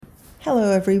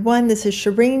Hello, everyone. This is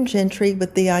Shireen Gentry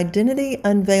with the Identity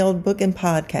Unveiled book and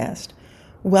podcast.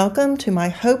 Welcome to my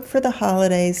Hope for the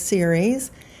Holidays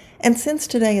series. And since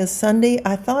today is Sunday,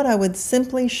 I thought I would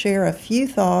simply share a few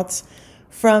thoughts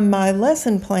from my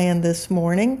lesson plan this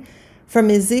morning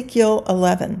from Ezekiel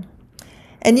 11.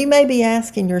 And you may be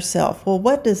asking yourself, well,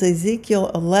 what does Ezekiel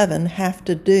 11 have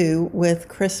to do with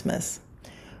Christmas?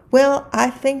 Well, I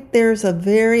think there's a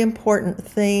very important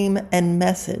theme and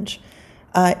message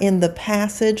in the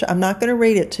passage. I'm not going to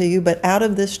read it to you, but out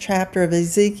of this chapter of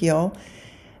Ezekiel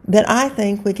that I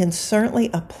think we can certainly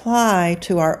apply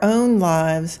to our own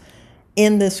lives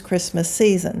in this Christmas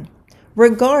season,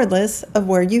 regardless of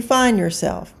where you find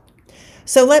yourself.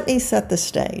 So let me set the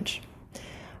stage.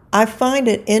 I find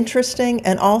it interesting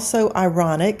and also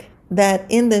ironic that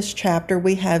in this chapter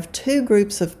we have two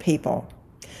groups of people.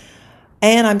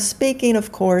 And I'm speaking,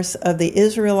 of course, of the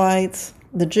Israelites,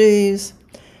 the Jews.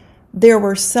 There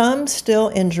were some still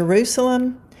in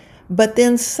Jerusalem, but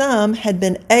then some had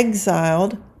been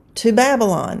exiled to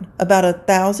Babylon, about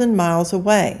 1,000 miles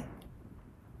away.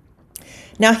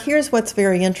 Now, here's what's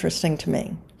very interesting to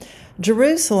me.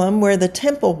 Jerusalem, where the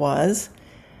temple was,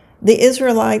 the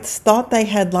Israelites thought they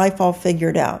had life all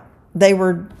figured out. They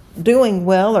were doing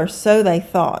well, or so they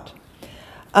thought.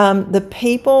 The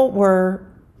people were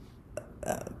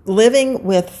living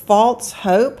with false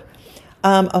hope,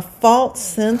 a false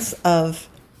sense of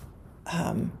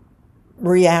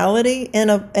reality in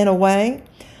a way.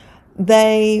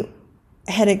 They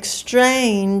had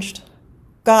exchanged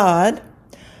God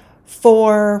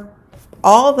for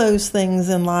all those things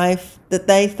in life that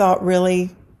they thought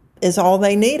really is all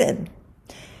they needed.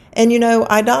 And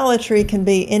idolatry can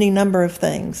be any number of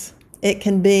things. It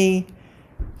can be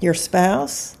your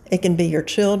spouse. It can be your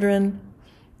children.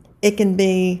 It can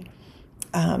be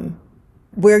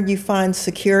where you find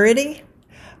security,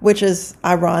 which is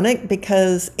ironic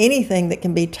because anything that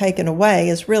can be taken away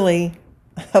is really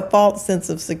a false sense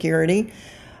of security.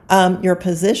 Your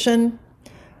position,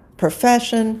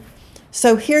 profession.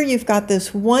 So here you've got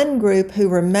this one group who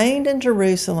remained in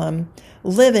Jerusalem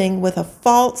living with a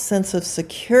false sense of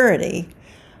security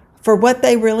for what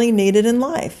they really needed in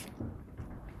life.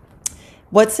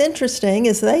 What's interesting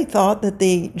is they thought that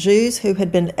the Jews who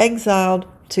had been exiled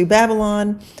to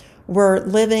Babylon were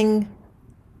living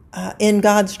in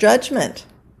God's judgment.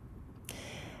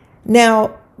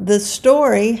 Now, the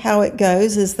story, how it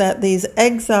goes, is that these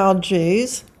exiled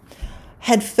Jews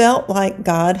had felt like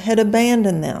God had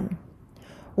abandoned them,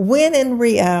 when in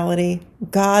reality,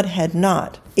 God had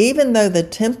not. Even though the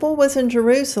temple was in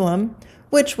Jerusalem,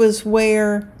 which was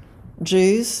where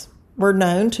Jews were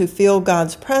known to feel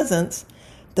God's presence,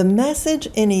 the message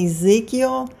in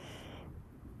Ezekiel,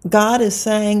 God is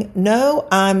saying, no,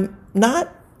 I'm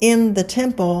not in the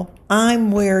temple,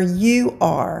 I'm where you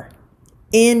are,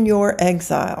 in your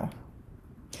exile,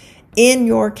 in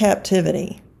your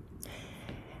captivity.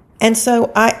 And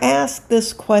so I ask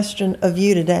this question of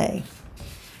you today.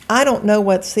 I don't know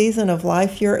what season of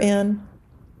life you're in,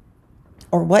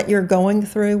 or what you're going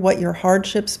through, what your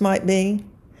hardships might be,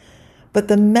 but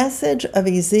the message of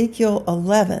Ezekiel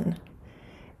 11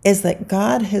 is that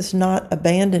God has not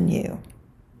abandoned you,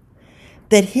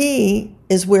 that He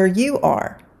is where you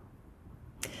are.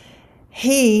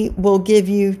 He will give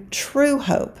you true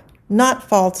hope, not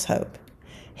false hope.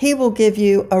 He will give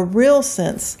you a real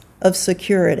sense of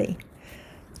security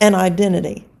and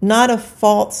identity, not a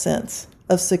false sense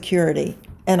of security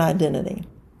and identity.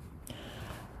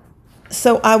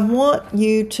 So I want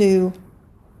you to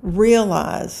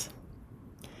realize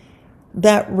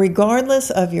that regardless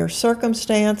of your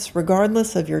circumstance,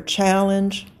 regardless of your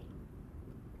challenge,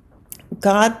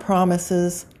 God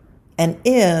promises and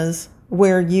is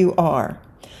where you are.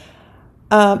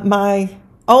 My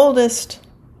oldest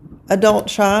adult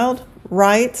child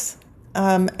writes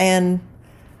and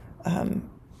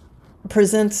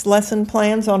presents lesson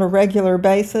plans on a regular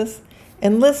basis,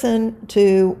 and listen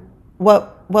to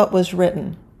what was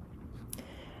written.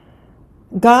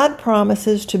 God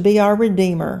promises to be our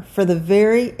Redeemer for the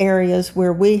very areas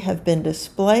where we have been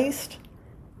displaced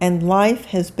and life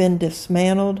has been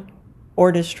dismantled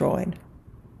or destroyed.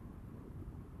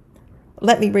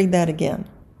 Let me read that again.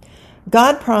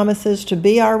 God promises to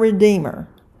be our Redeemer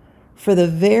for the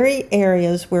very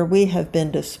areas where we have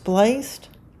been displaced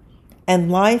and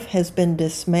life has been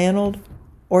dismantled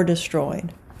or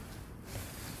destroyed.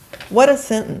 What a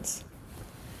sentence.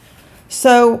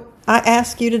 So I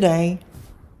ask you today,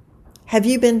 have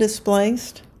you been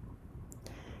displaced?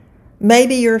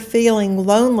 Maybe you're feeling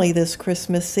lonely this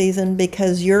Christmas season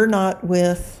because you're not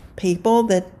with people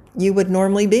that you would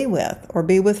normally be with, or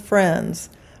be with friends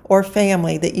or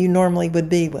family that you normally would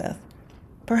be with.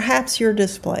 Perhaps you're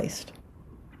displaced.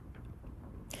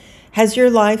 Has your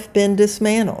life been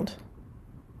dismantled?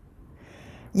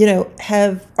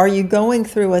 Are you going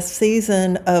through a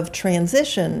season of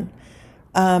transition,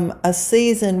 a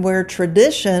season where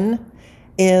tradition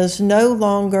is no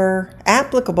longer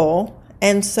applicable,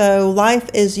 and so life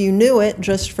as you knew it,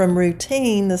 just from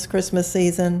routine this Christmas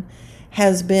season,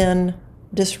 has been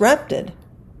disrupted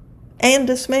and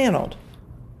dismantled?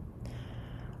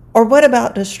 Or what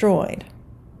about destroyed?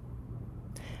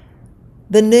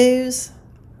 The news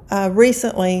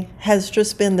recently has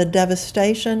just been the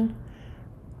devastation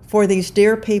for these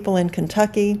dear people in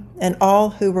Kentucky and all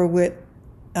who were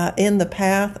in the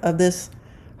path of this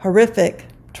horrific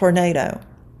tornado.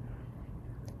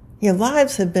 Your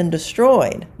lives have been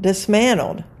destroyed,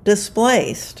 dismantled,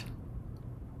 displaced.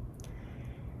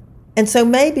 And so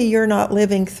maybe you're not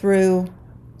living through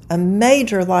a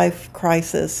major life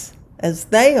crisis as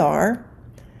they are.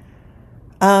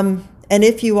 And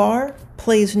if you are,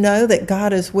 please know that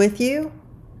God is with you.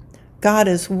 God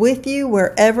is with you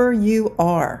wherever you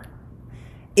are,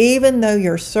 even though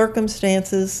your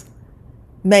circumstances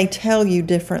may tell you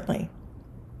differently.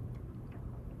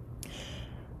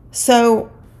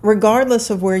 So,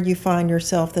 regardless of where you find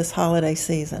yourself this holiday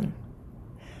season,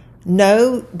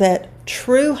 know that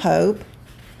true hope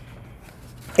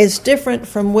is different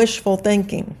from wishful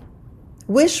thinking.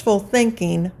 Wishful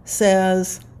thinking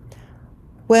says,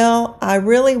 well, I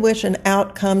really wish an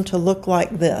outcome to look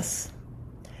like this,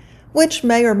 which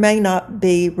may or may not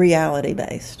be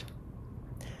reality-based.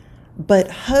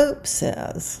 But hope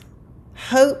says,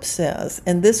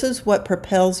 and this is what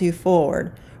propels you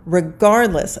forward,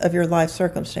 regardless of your life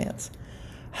circumstance.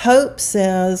 Hope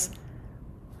says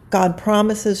God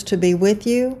promises to be with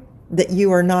you, that you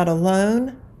are not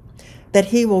alone, that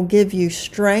He will give you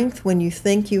strength when you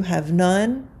think you have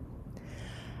none,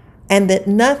 and that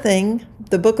nothing,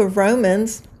 the book of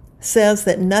Romans says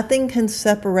that nothing can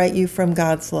separate you from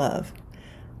God's love.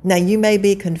 Now, you may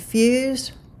be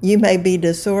confused, you may be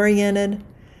disoriented,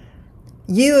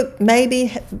 you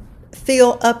maybe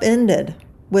feel upended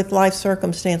with life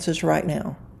circumstances right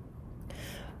now.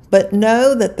 But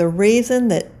know that the reason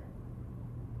that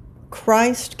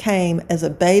Christ came as a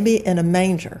baby in a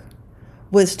manger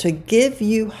was to give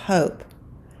you hope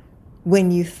when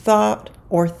you thought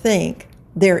or think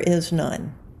there is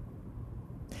none.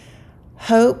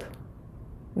 Hope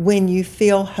when you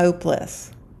feel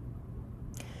hopeless.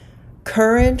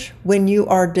 Courage when you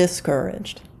are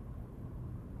discouraged.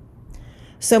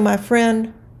 So, my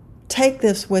friend, take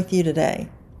this with you today.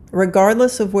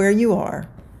 Regardless of where you are,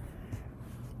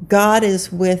 God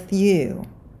is with you.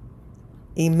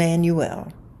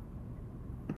 Emmanuel.